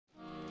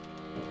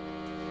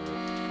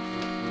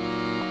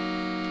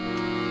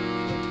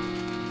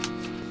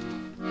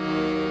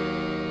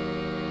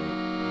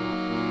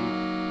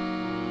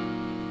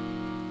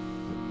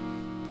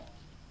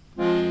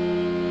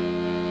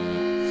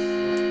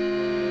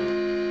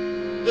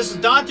This is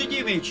Dr.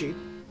 Diamici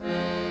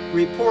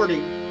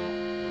reporting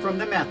from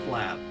the meth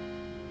lab.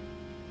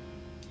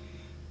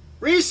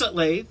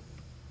 Recently,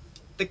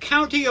 the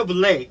County of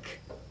Lake,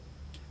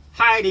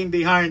 hiding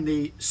behind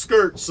the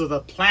skirts of the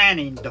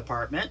planning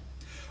department,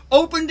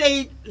 opened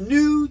a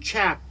new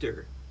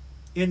chapter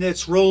in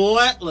its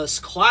relentless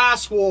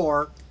class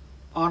war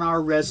on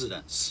our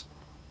residents.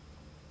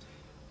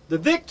 The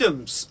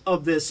victims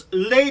of this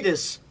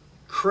latest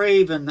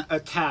craven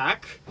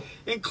attack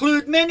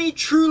include many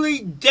truly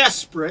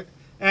desperate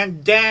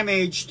and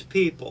damaged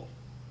people.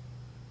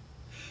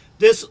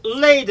 This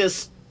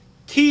latest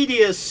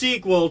tedious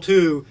sequel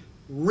to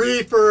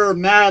Reefer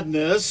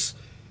Madness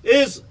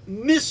is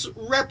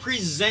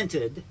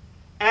misrepresented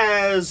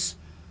as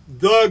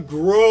the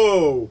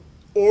Grow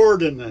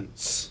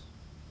Ordinance.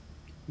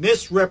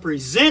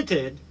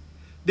 Misrepresented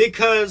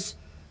because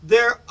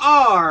there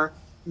are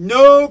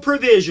no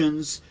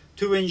provisions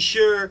to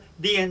ensure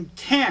the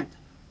intent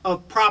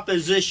of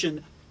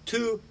Proposition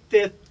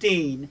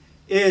 215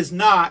 is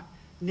not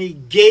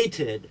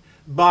negated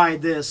by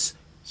this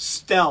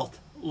stealth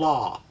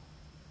law.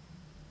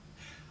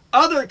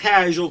 Other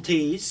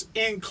casualties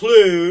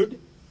include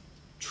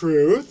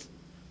truth,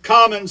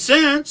 common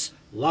sense,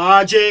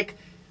 logic,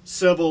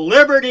 civil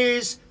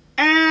liberties,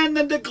 and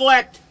the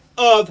neglect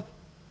of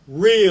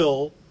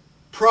real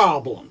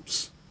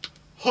problems.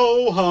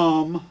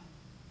 Ho-hum.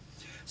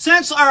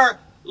 Since our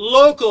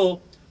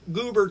local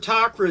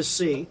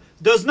gubertocracy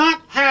does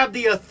not have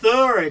the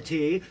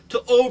authority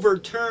to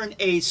overturn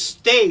a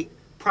state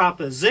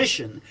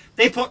proposition,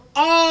 they put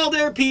all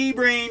their pea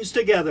brains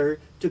together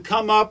to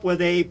come up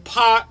with a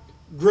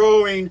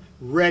pot-growing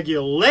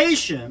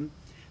regulation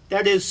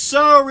that is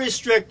so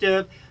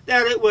restrictive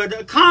that it would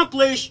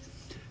accomplish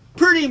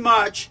pretty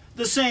much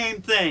the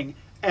same thing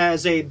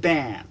as a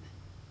ban.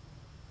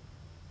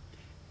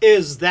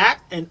 Is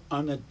that an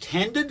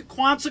unintended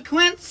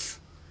consequence?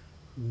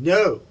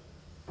 No.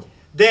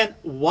 Then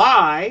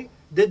why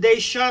did they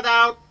shut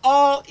out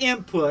all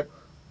input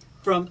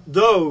from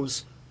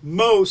those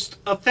most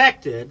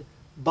affected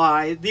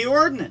by the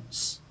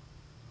ordinance?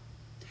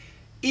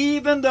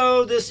 Even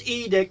though this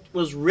edict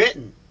was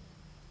written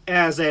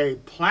as a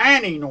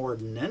planning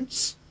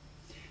ordinance,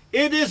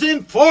 it is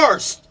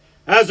enforced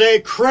as a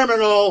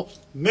criminal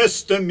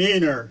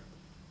misdemeanor.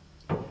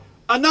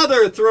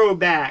 Another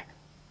throwback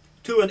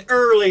to an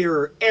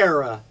earlier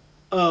era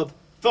of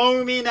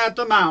foaming at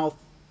the mouth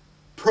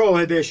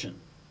prohibition.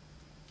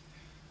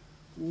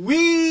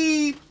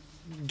 We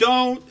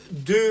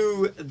don't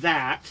do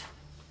that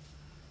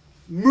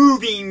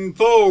moving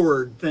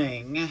forward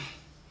thing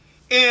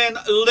in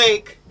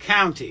Lake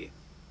County.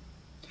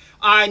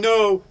 I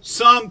know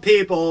some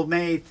people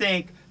may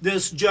think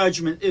this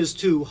judgment is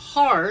too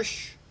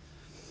harsh,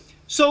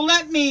 so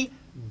let me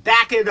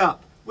back it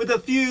up with a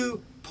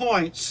few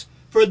points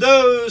for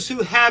those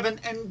who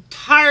haven't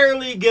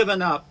entirely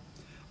given up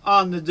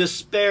on the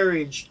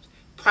disparaged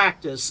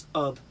practice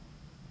of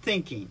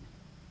thinking.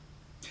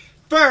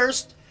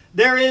 First,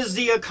 there is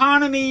the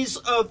economies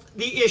of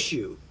the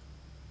issue.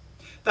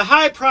 The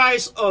high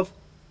price of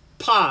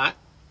pot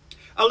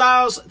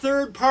allows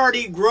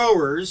third-party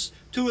growers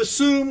to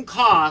assume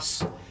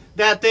costs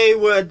that they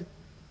would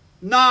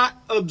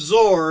not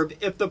absorb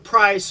if the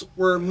price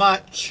were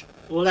much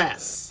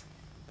less.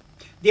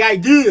 The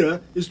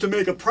idea is to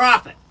make a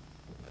profit.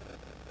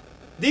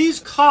 These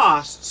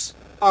costs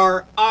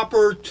are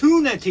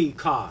opportunity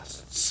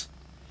costs.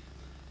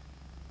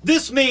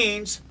 This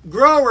means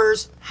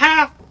growers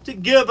have to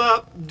give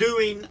up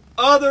doing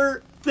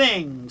other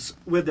things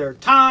with their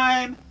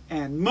time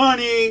and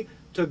money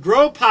to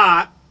grow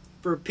pot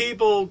for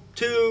people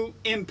too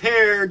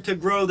impaired to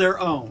grow their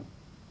own.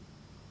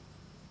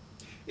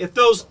 If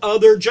those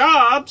other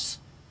jobs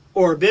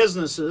or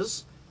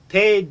businesses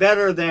paid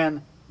better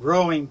than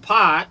growing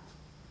pot,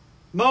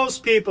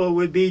 most people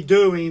would be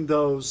doing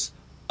those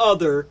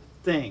other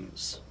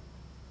things.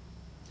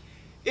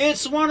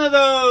 It's one of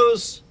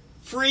those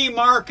free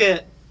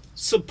market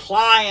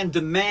supply and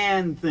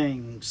demand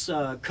things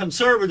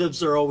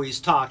conservatives are always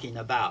talking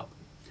about.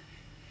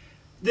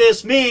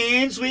 This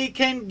means we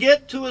can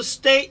get to a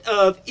state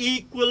of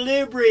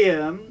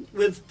equilibrium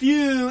with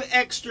few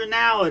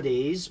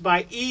externalities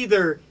by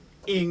either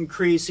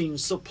increasing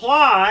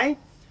supply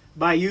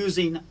by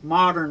using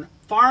modern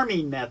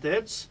farming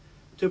methods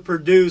to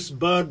produce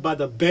bud by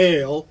the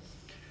bale,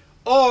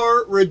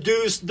 or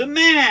reduce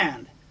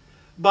demand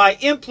by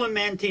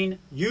implementing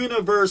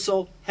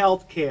universal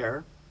health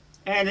care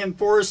and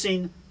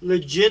enforcing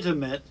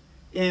legitimate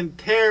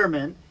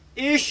impairment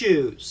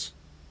issues,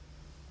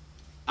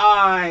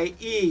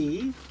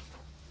 i.e.,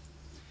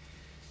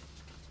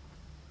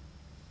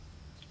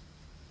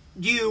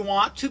 do you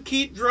want to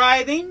keep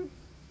driving?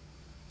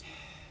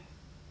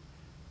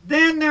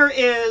 Then there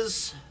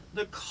is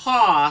the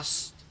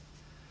cost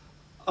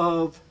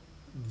of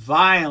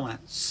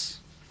violence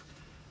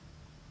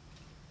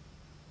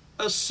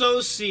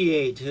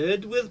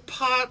associated with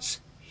pot's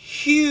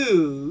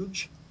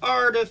huge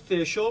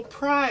artificial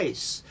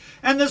price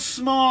and the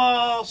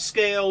small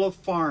scale of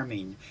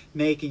farming,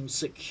 making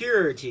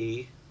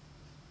security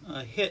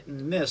a hit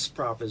and miss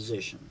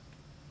proposition.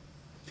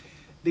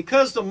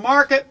 Because the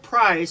market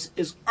price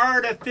is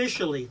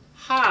artificially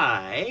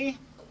high,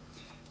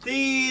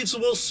 thieves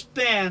will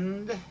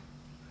spend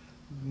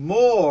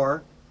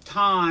more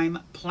time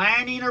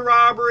planning a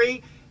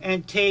robbery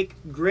and take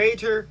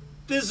greater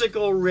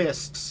physical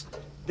risks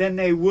than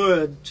they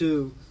would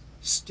to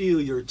steal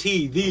your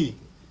TV.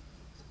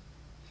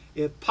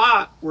 If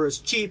pot were as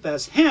cheap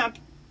as hemp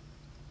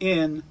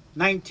in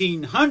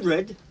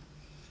 1900,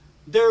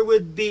 there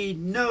would be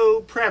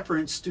no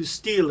preference to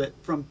steal it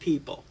from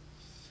people.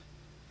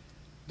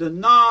 The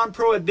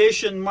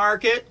non-prohibition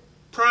market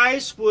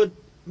price would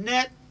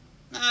net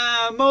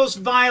most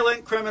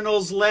violent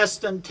criminals less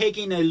than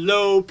taking a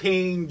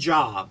low-paying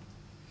job.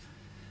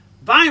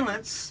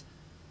 Violence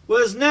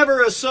was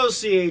never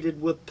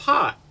associated with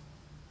pot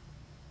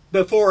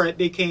before it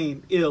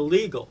became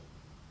illegal.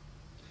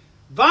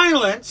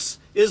 Violence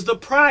is the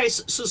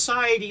price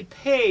society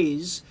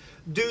pays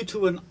due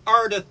to an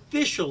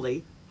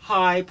artificially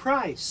high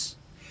price.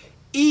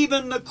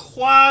 Even the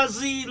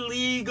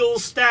quasi-legal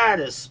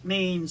status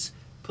means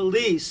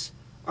police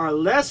are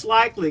less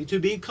likely to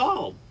be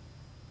called,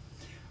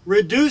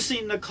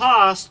 reducing the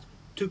cost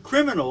to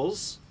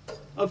criminals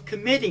of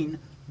committing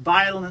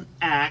violent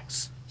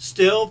acts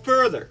still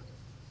further.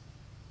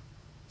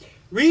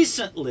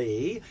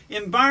 Recently,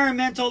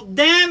 environmental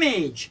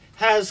damage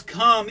has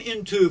come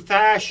into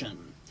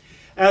fashion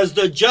as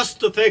the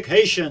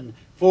justification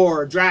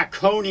for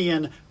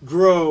draconian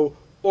grow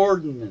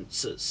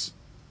ordinances.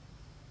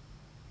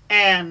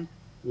 And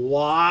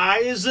why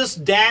is this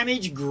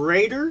damage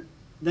greater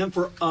than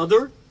for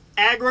other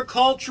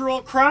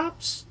agricultural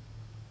crops?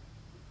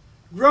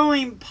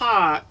 Growing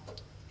pot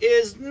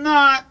is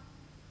not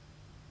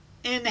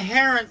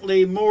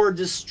inherently more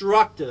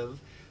destructive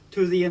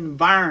to the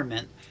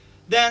environment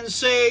than,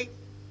 say,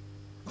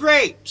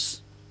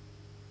 grapes.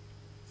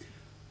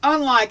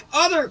 Unlike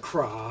other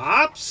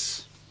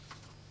crops,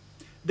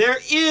 there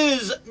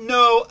is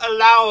no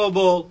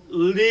allowable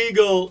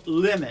legal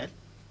limit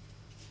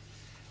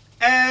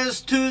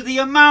as to the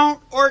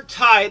amount or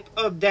type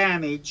of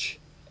damage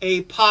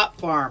a pot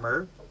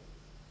farmer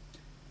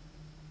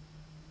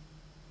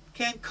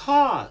can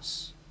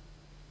cause.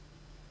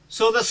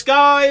 So the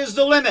sky is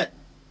the limit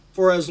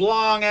for as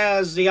long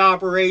as the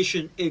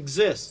operation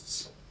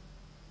exists.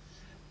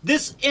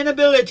 This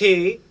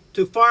inability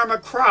to farm a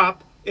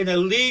crop in a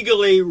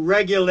legally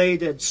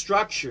regulated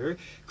structure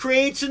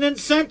creates an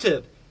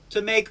incentive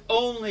to make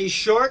only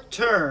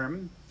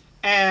short-term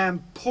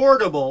and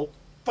portable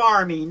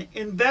farming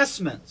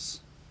investments,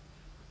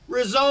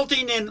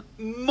 resulting in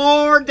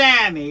more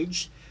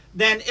damage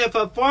than if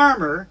a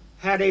farmer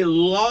had a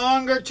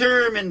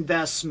longer-term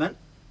investment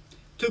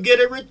to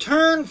get a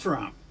return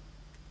from.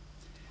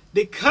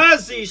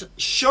 Because these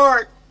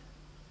short-term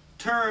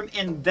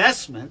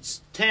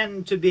investments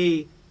tend to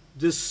be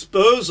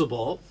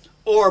disposable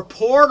or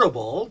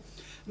portable,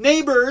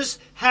 neighbors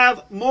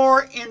have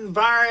more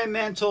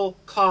environmental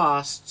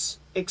costs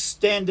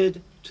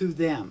extended to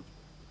them,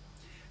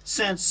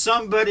 since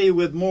somebody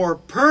with more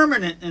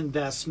permanent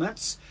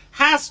investments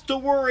has to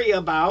worry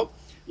about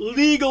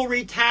legal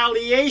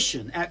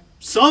retaliation at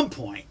some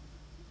point.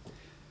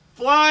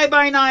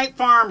 Fly-by-night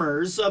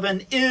farmers of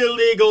an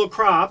illegal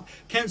crop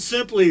can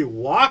simply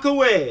walk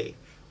away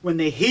when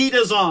the heat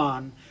is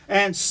on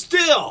and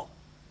still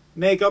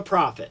make a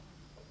profit.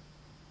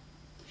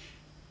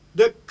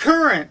 The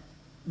current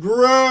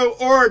grow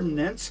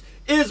ordinance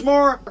is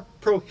more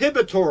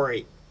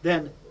prohibitory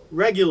than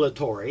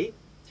regulatory.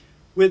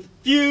 With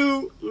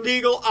few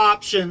legal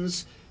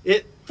options,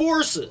 it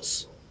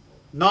forces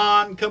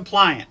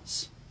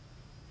non-compliance.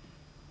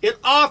 It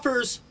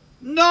offers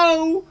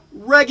no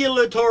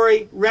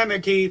regulatory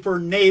remedy for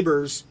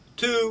neighbors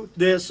to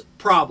this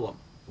problem.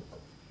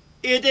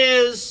 It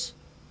is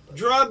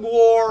drug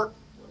war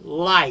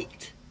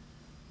light.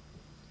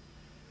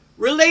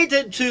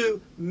 Related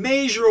to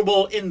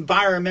measurable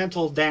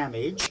environmental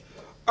damage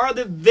are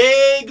the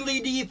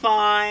vaguely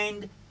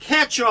defined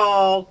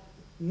catch-all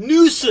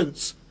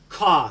nuisance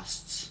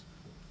costs.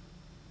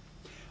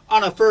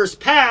 On a first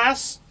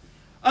pass,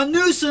 a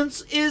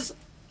nuisance is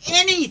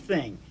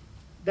anything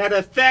that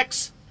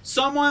affects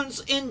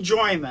someone's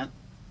enjoyment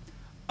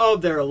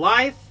of their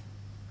life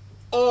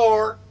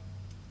or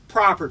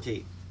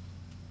property.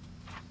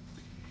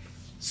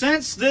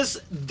 Since this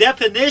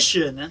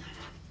definition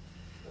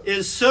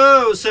is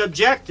so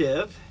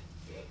subjective,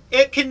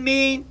 it can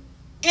mean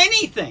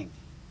anything.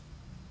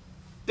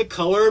 The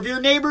color of your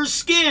neighbor's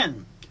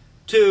skin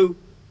to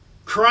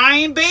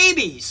crying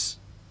babies.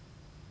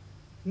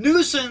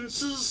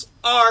 Nuisances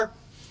are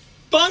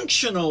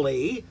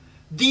functionally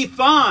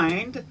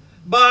defined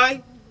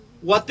by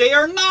what they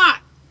are not.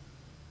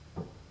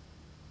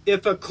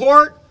 If a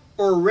court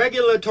or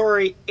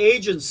regulatory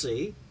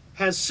agency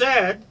has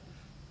said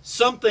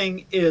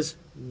something is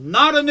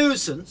not a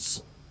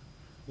nuisance,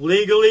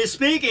 legally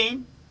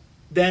speaking,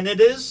 then it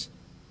is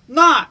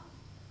not.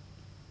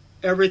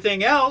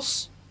 Everything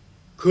else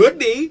could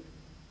be.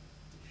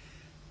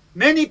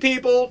 Many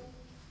people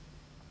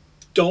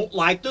don't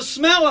like the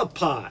smell of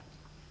pot.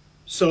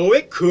 so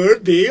it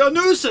could be a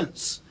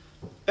nuisance,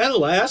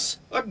 unless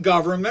a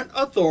government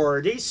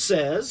authority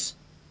says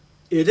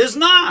it is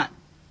not.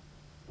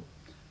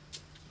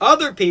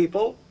 Other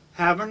people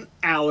have an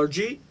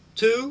allergy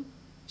to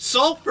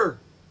sulfur.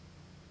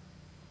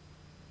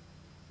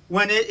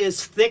 When it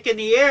is thick in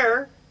the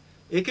air,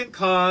 it can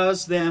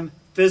cause them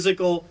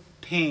physical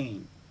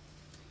pain.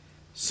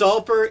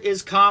 Sulfur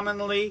is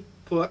commonly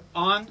put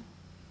on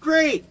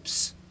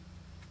grapes.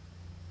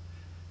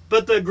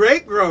 But the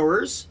grape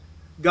growers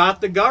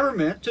got the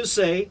government to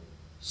say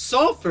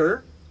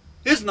sulfur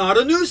is not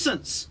a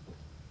nuisance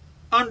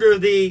under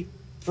the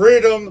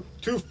freedom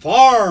to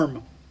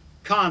farm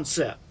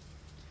concept.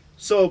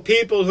 So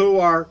people who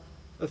are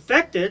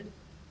affected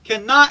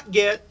cannot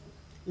get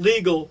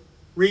legal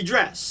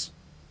redress.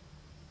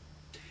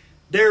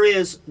 There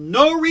is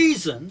no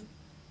reason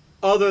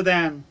other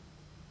than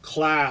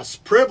class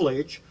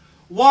privilege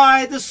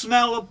why the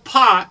smell of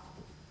pot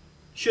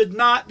should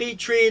not be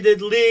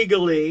treated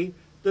legally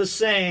the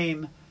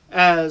same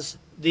as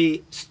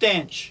the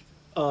stench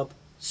of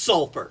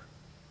sulfur.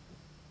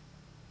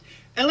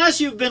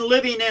 Unless you've been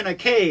living in a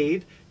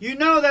cave, you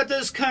know that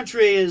this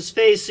country is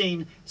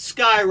facing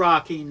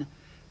skyrocketing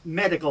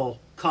medical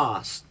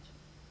costs.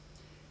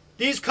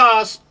 These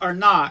costs are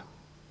not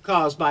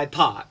caused by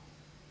pot.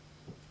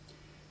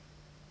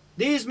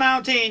 These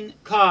mounting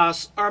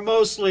costs are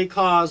mostly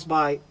caused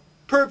by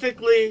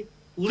perfectly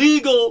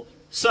legal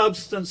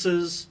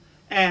substances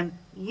and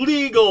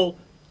legal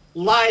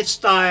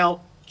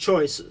lifestyle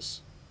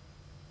choices.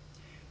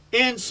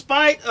 In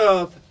spite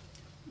of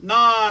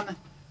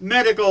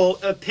non-medical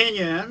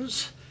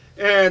opinions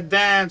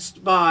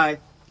advanced by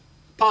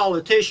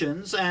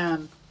politicians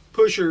and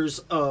pushers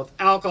of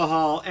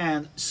alcohol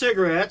and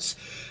cigarettes,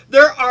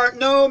 there are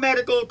no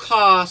medical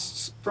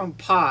costs from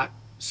pot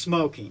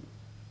smoking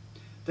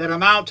that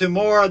amount to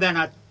more than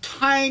a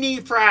tiny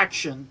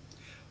fraction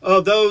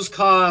of those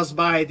caused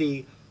by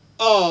the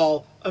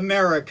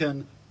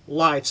all-American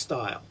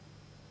lifestyle.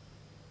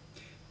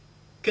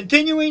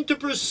 Continuing to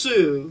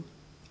pursue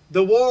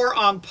the war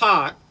on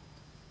pot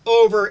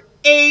over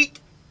 8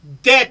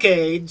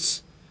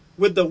 decades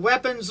with the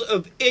weapons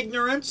of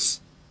ignorance,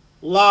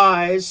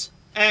 lies,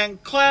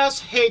 and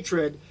class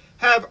hatred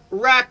have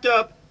racked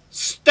up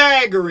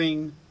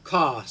staggering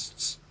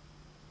costs.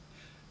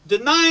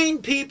 Denying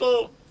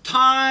people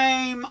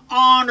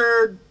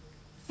time-honored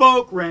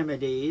folk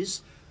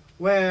remedies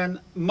when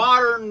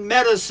modern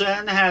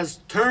medicine has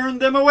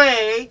turned them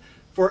away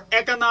for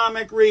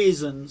economic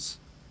reasons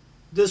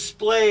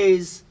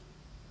displays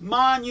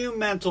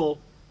monumental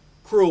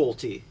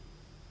cruelty.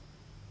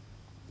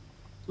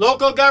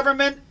 Local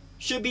government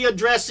should be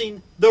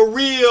addressing the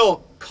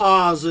real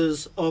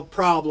causes of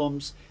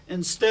problems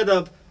instead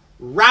of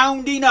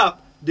rounding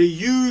up the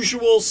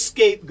usual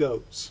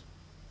scapegoats.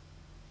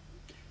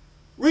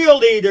 Real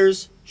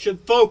leaders should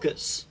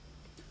focus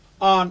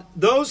on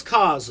those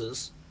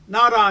causes,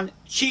 not on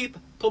cheap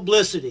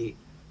publicity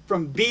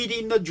from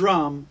beating the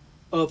drum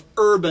of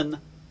urban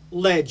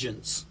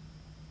legends.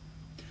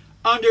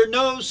 Under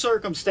no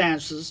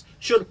circumstances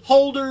should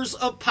holders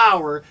of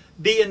power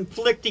be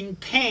inflicting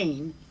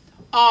pain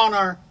on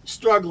our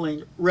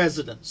struggling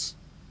residents.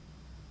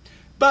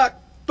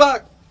 But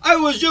I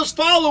was just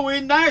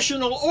following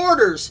national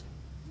orders.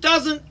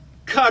 Doesn't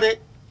cut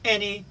it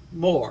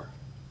anymore.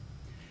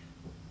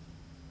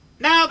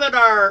 Now that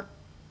our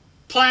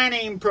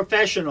planning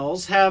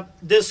professionals have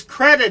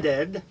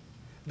discredited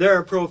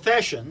their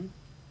profession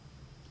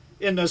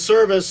in the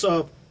service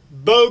of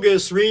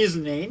bogus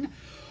reasoning,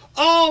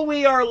 all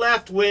we are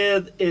left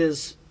with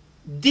is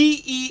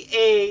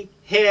DEA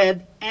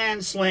head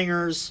and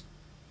slingers'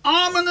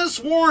 ominous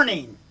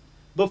warning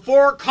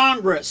before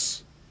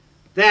Congress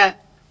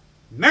that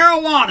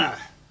marijuana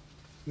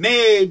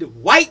made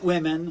white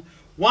women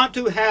want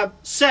to have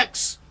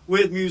sex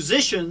with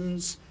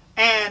musicians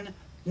and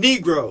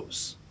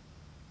Negroes.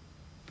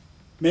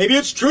 Maybe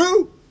it's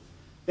true.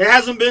 It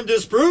hasn't been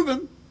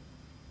disproven.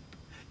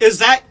 Is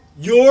that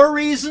your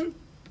reason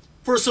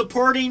for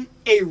supporting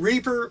a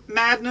reefer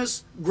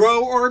madness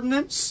grow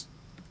ordinance,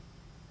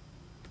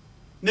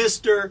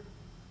 Mr.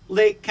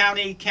 Lake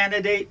County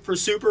candidate for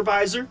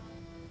supervisor?